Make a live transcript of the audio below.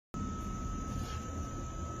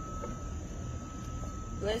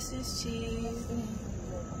Bless his cheese.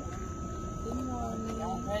 Good morning.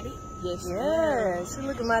 Y'all ready? Yes, Yes, she's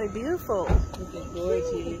looking mighty beautiful. looking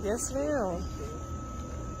gorgeous. Yes, ma'am.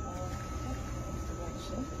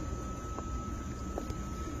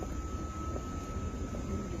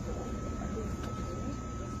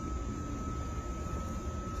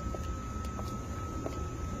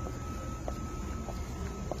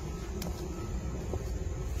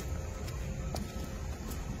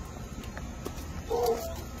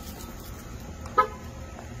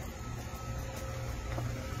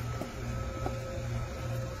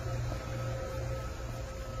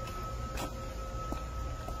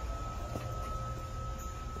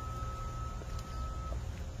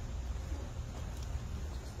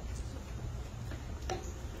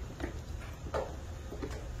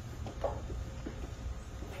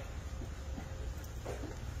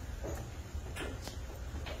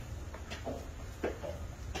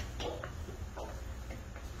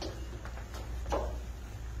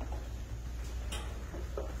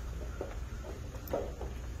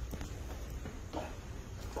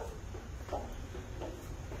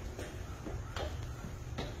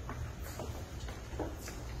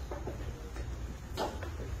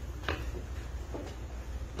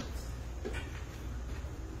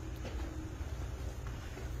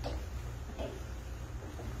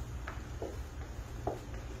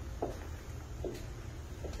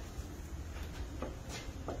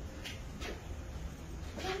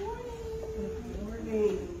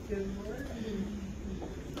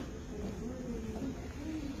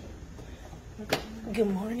 Good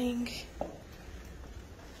morning.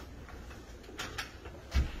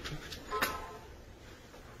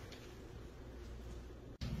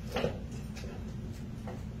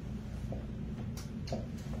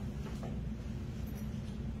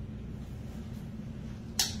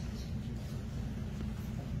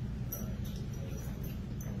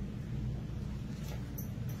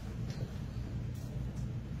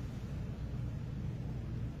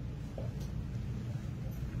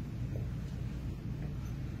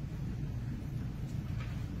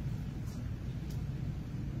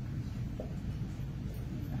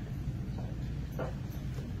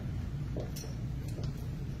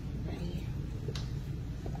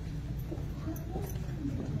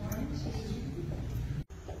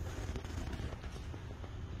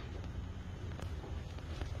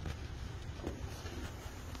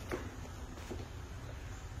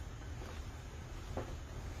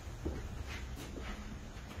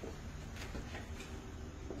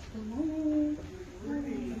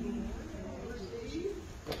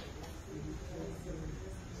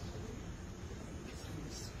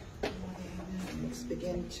 Let's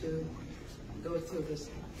begin to go through this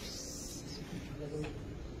house.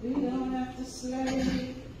 We don't have to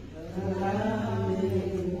slay the lamb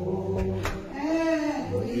anymore,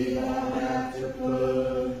 and we don't have to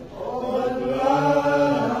put all the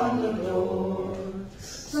blood on the door.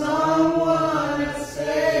 Someone has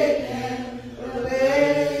taken the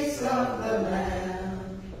place of the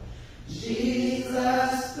Lamb,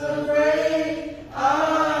 Jesus the great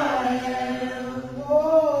I am.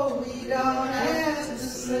 Oh, we don't have to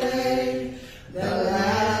slay the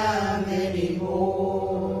Lamb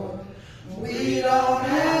anymore. We don't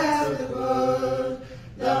have to put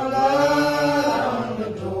the blood on the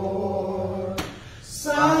door.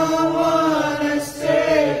 Someone has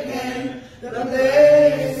taken the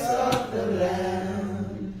place of the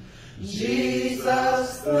Lamb,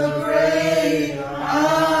 Jesus the great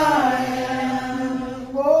I am.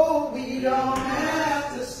 Oh, we don't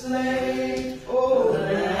have to slay the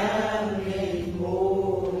Lamb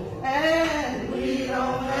anymore, and we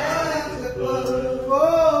don't have to put the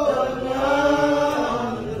blood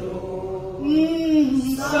on the door.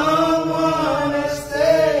 Someone has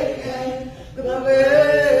taken the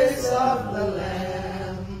place of the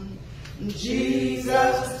Lamb,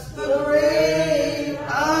 Jesus the great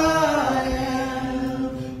I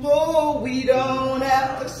am. Oh, we don't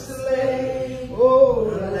have to slay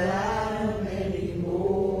the Lamb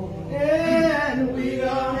anymore, and we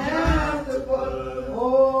don't have to put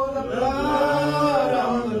the blood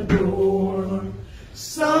on the door.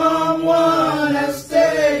 Someone has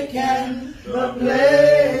taken the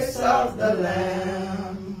place of the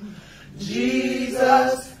Lamb,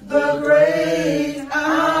 Jesus the great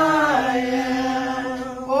I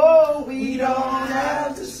am. Oh, we don't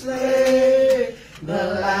have to slay the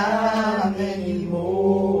Lamb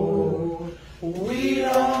anymore. We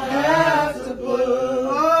don't have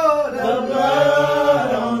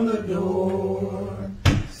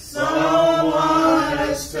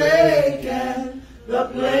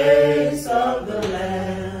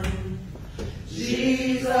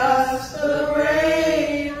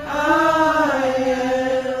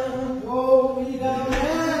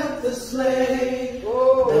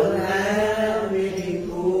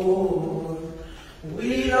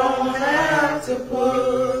to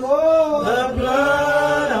put the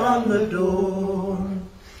blood on the door.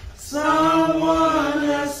 Someone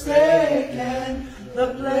has taken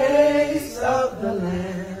the place of the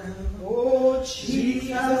Lamb. Oh,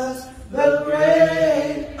 Jesus, the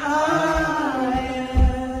great I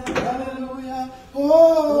am. Hallelujah.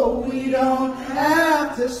 Oh, we don't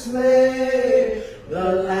have to slay the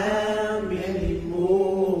Lamb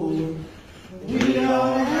anymore. We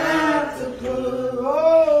don't have to put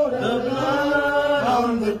the blood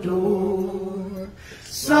on the door.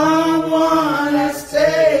 Someone has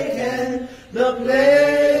taken the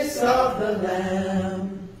place of the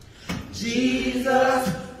Lamb. Jesus,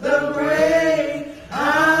 the great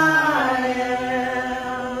I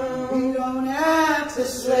am. We don't have to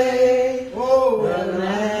slay the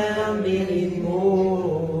Lamb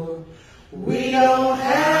anymore. We don't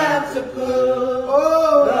have to put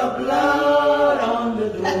the blood on the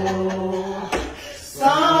door.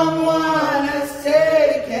 Someone has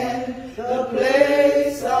taken the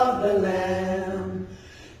place of the Lamb.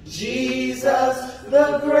 Jesus,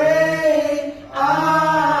 the great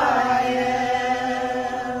I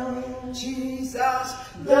am. Jesus,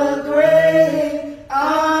 the great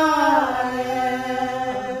I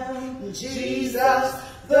am. Jesus,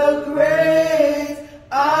 the great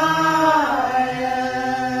I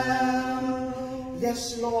am.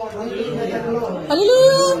 Yes, Lord. Hallelujah. Lord.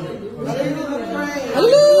 Hallelujah. Hallelujah.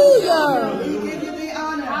 Hallelujah. We give you the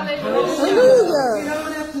honor. Hallelujah. We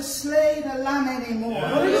don't have to slay the lamb anymore.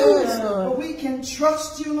 Yes, Lord. But we can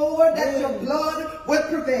trust you, Lord, that your blood will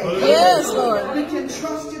prevail. Yes, Lord. We can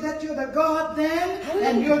trust you that you're the God then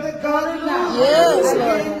and you're the God now. Yes,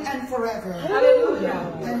 again Lord. and forever.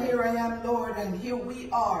 Hallelujah. And here I am, Lord, and here we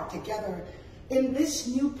are together in this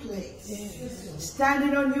new place.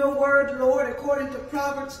 Standing on your word, Lord, according to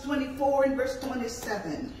Proverbs 24 and verse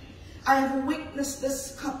 27. I have witnessed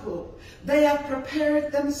this couple. They have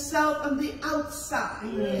prepared themselves on the outside.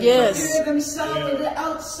 Yes. Prepare themselves on the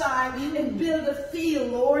outside and build a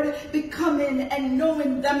field, Lord, becoming and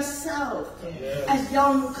knowing themselves. A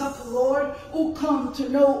young couple, Lord, who come to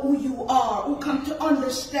know who you are, who come to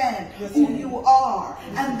understand who you are.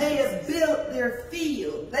 And they have built their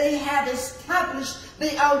field. They have established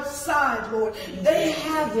the outside, Lord. They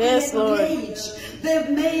have been engaged. They've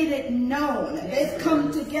made it known. They've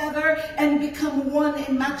come together and become one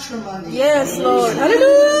in matrimony. Yes, Lord.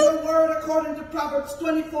 Hallelujah. Your word according to Proverbs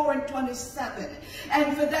 24 and 27.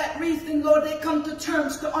 And for that reason, Lord, they come to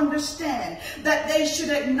terms to understand that they should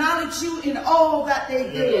acknowledge you in all that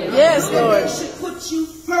they do. Yes, Lord. They should put you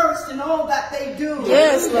first in all that they do.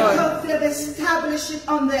 Yes, Lord. Because they've established it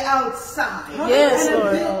on the outside. Yes, and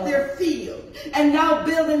Lord. built their field. And now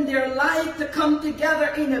building their life to come together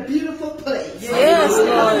in a beautiful place. Yes,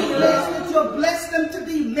 Lord. A place that you'll bless them to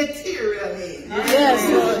be materially. Yes,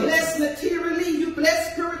 Lord. You bless materially, you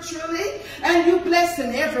bless spiritually, and you bless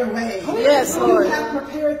in every way. Yes, Lord. You have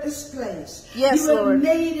prepared this place. Yes, you have Lord.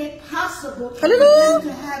 made it possible for Hallelujah. them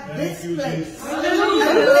to have this place.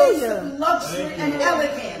 Hallelujah. A place of luxury and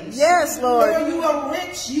elegance. Yes, Lord. Where you are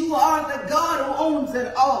rich, you are the God who owns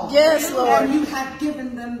it all. Yes, Lord. And you have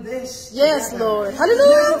given them this. Yes, together. Lord. Now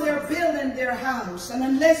Hallelujah. they're building their house. And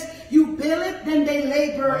unless you build it, then they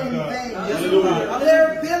labor in vain.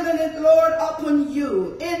 They're building it, Lord, upon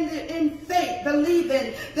you. In faith,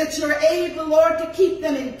 believing that you're able, Lord, to keep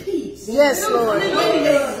them in peace. Yes, Lord. When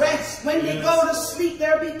they rest, when they go to sleep,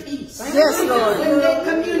 there'll be peace. Yes, Lord. When they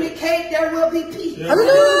communicate, there will be peace.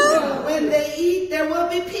 Hallelujah. When they eat, there will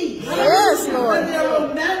be peace. Yes, When Lord. they're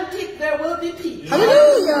romantic, there will be peace.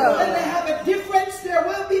 Hallelujah. When they have a difference, there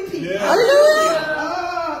will be peace.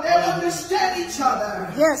 Hallelujah. They'll understand each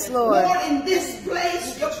other. Yes, Lord. Lord, in this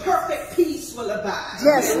place, your perfect peace will abide.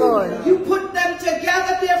 Yes, Lord. You put them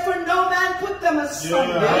together, therefore no man put them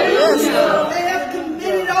asunder. Yes, Lord. They have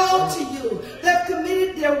committed all to you. They've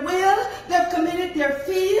committed their will. They've committed their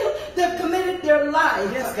field. They've committed their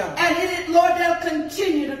life. And in it, Lord, they'll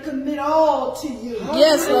continue to commit all to you.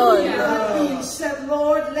 Yes, Lord. That being said,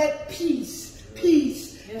 Lord, let peace,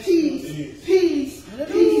 peace, peace, peace, peace,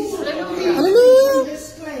 peace Hallelujah. in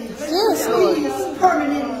this place. Yes, Lord. Peace,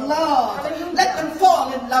 permanent love. Let them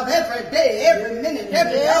fall in love every day, every minute,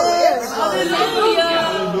 every hour, every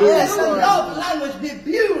Hallelujah. Let the love language be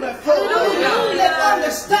beautiful. Let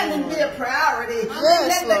understanding be a priority.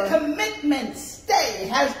 Yes, Let Lord. the commitment stay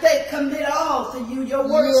as they commit all to you. Your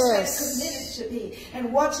word Yes. says committed to me.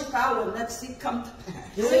 And watch if I will not see come to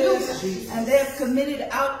pass. And they have committed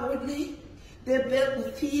outwardly. They built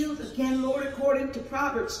the field again, Lord, according to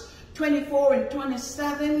Proverbs 24 and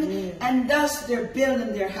 27, and thus they're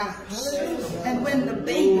building their house. And when the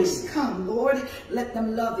babies come, Lord, let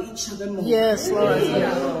them love each other more. Yes, Lord.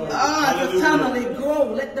 The family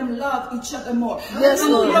grow. Let them love each other more. Yes, Let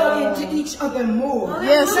them Lord. grow into each other more.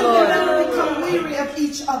 Yes, Let Lord. them never become weary of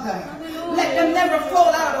each other. Let them never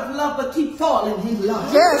fall out of love, but keep falling in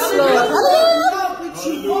love. Yes, Lord. Let them Hallelujah. love with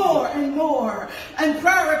you more and more, and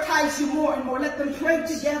prioritize you more and more. Let them pray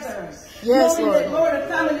together. Yes, Knowing Lord. that, Lord, a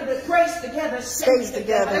family that prays together stays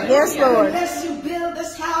together. Yes, Lord. Unless you build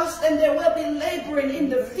this house, then there will be laboring in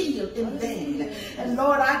the field in vain. And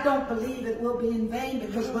Lord, I don't believe it will be in vain,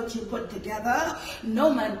 because what you put together,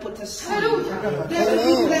 no man put asunder. Therefore,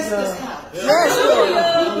 you bless this house. Yes, Lord. You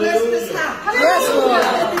bless this house. Yes, Lord.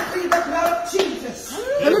 Let me plead the blood of Jesus.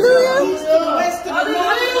 Hallelujah. East to the west to the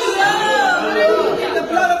north. In the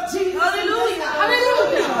blood of Jesus.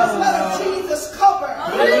 The blood of Jesus cover.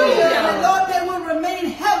 And Lord, they will remain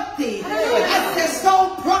healthy. As their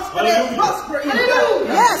soul prosper, they'll prosper in God.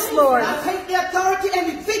 Yes, Lord. I take the authority and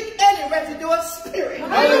evict any residue of spirit.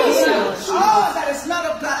 Oh, that is not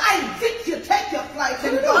of God. I evict you. Take your flight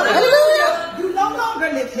and go. Hallelujah. You no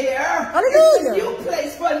longer live here. Hallelujah. It's a new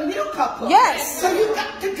place for a new couple. Yes. So you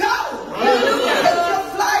got to go. Hallelujah. Take your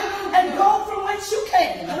flight and go from whence you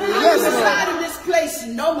came. Yes, You Lord. reside in this place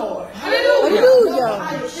no more. Hallelujah.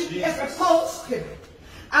 I evict every false spirit.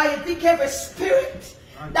 I evict every spirit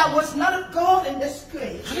that was not of God in this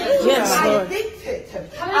place. Yes, I Lord. evict it.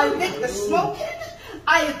 I evict the smoking.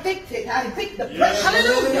 I evict it. I evict the pressure. I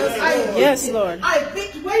evict Yes, it. Lord. I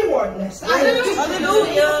evict waywardness. I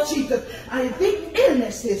evict Jesus. I evict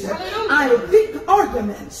illnesses. I evict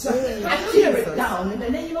arguments. I tear it down in the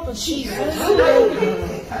name of Jesus. I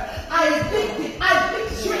evict it. I evict it. I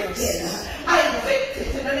evict drinking. I evict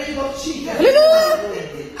it in the name of Jesus. I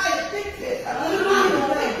evict it. I evict it. I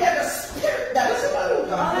evict every spirit that is not of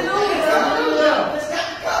God. Hallelujah. It's got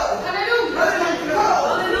to go. Hallelujah. It's got to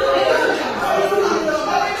go.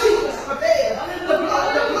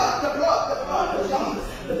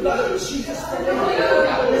 The blood of Jesus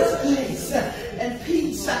prevails this place. And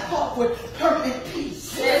peace, I call for permanent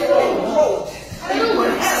peace and growth and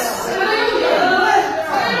good health.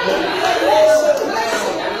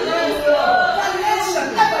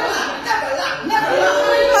 Never lack.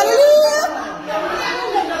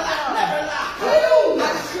 I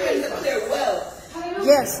decree that they're well.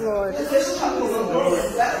 Yes, Lord. This couple will grow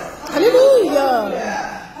in well. Hallelujah.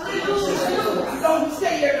 Don't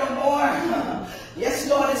stay here no more. Yes,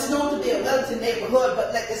 Lord, it's known to be a wealthy neighborhood,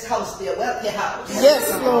 but let this house be a wealthy house.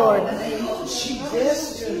 Yes, Lord. In the name of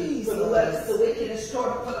Jesus, for the wealth, the wicked is stored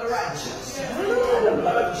up for the righteous. And the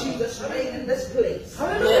blood of Jesus reign in this place.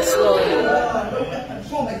 Yes, Lord. No weapon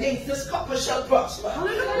formed against this couple shall prosper.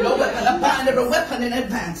 No weapon, I bind every weapon in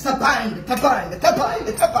advance. I bind it, I bind it, I bind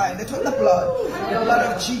it, I bind it with the blood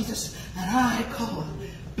of Jesus. And I call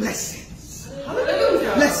blessings.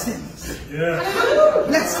 Blessings.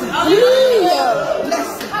 Blessings. Hallelujah.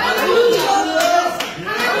 Blessings.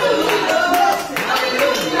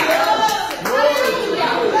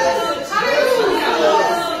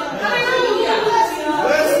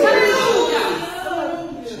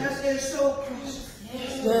 As their soul prospers.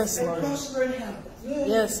 Yes, They Lord. prosper in health.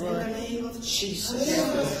 Yes, In Lord. the name of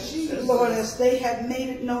Jesus. Lord, as they have made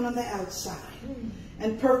it known on the outside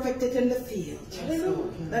and perfected in the field,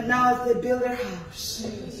 that now as they build their house,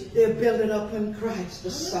 they're building up in Christ,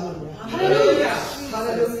 the Son of God. Hallelujah.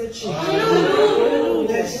 Hallelujah, Jesus.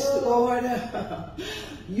 Yes, Lord,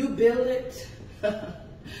 you build it,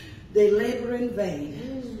 they labor in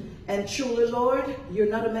vain. And truly, Lord, you're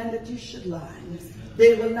not a man that you should lie.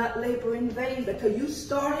 They will not labor in vain, because you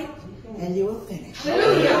started and you will finish.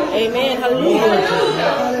 Amen. Hallelujah.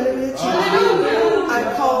 Hallelujah, Jesus.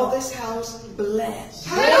 I call this house blessed.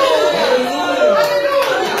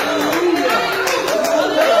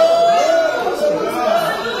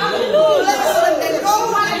 Blessed when they go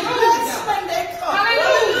and blessed when they come.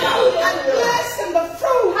 And blessed in the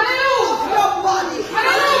fruit of your body.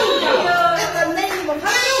 In the name of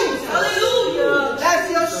Jesus. As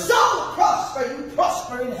your soul prosper, you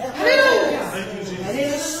prosper in heaven. And it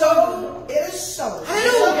is so. It is so.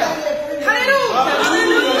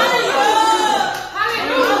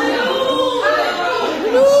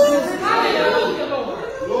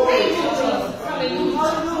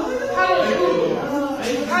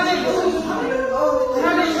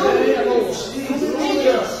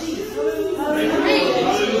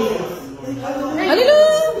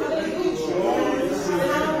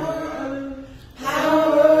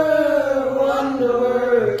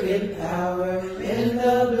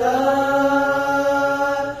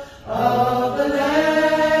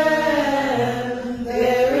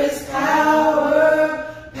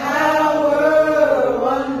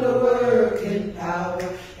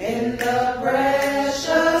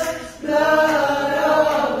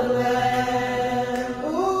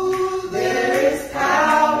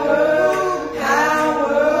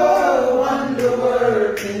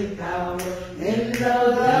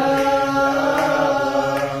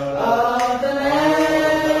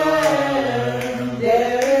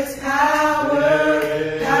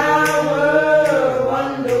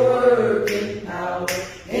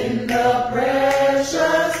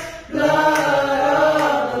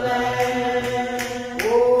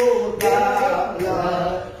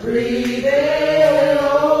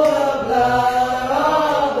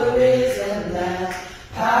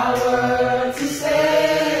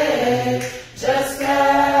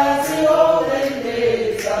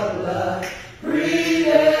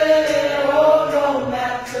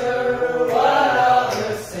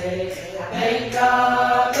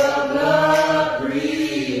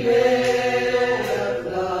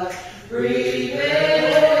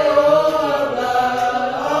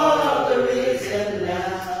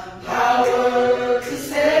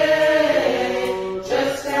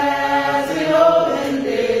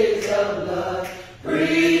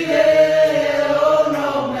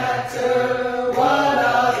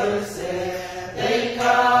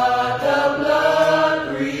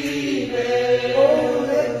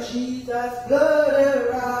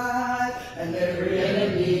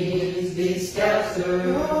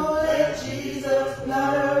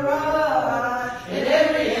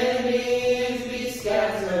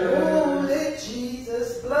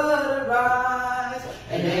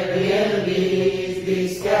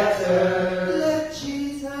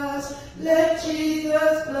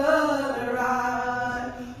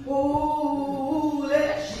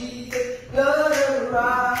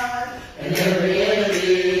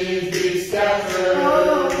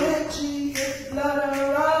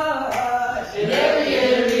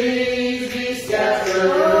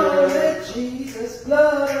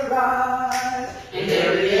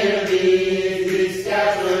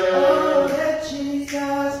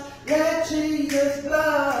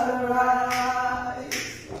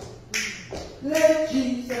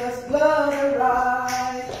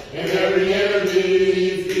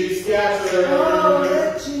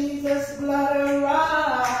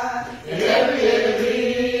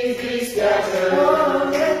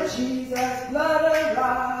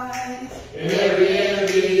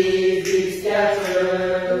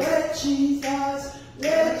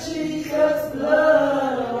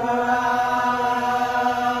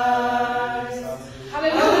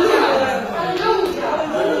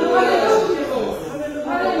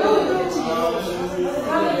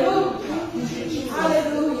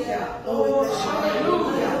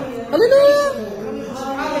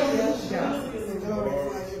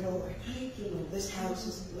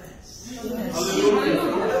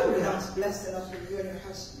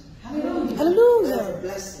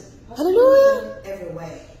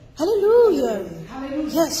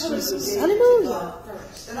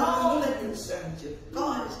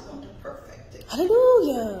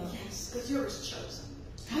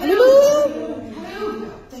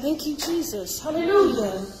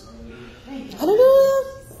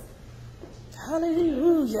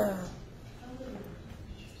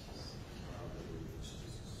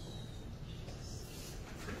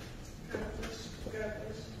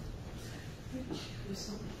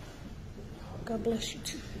 God bless you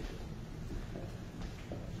too.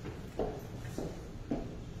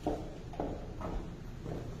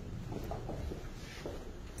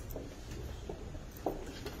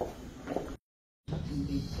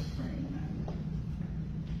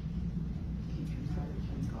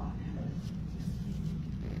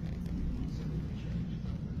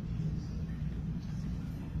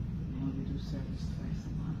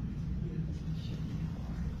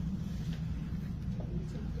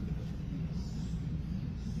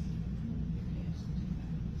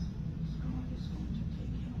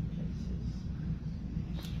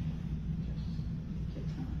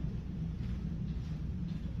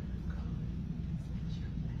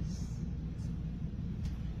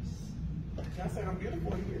 I said I'm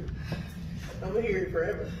beautiful here. I'm gonna hear it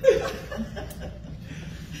forever.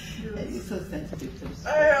 You're so sensitive to the spirit.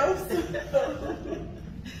 I am.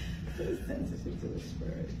 So sensitive to the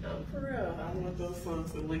spirit. For real. I want those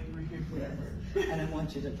songs to linger here forever. And I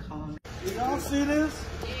want you to calm. Y'all see this?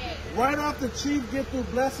 Right after Chief get through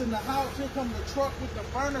blessing the house, here comes the truck with the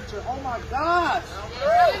furniture. Oh my gosh!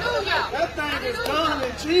 Hallelujah! That thing is done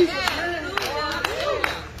in Jesus' name.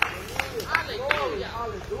 Hallelujah!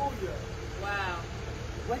 Hallelujah! Wow.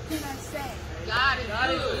 What can I say? God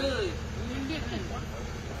is good.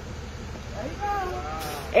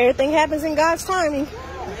 Everything happens in God's timing.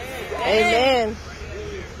 Amen.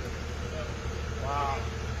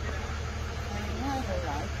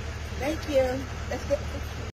 Thank you. Let's get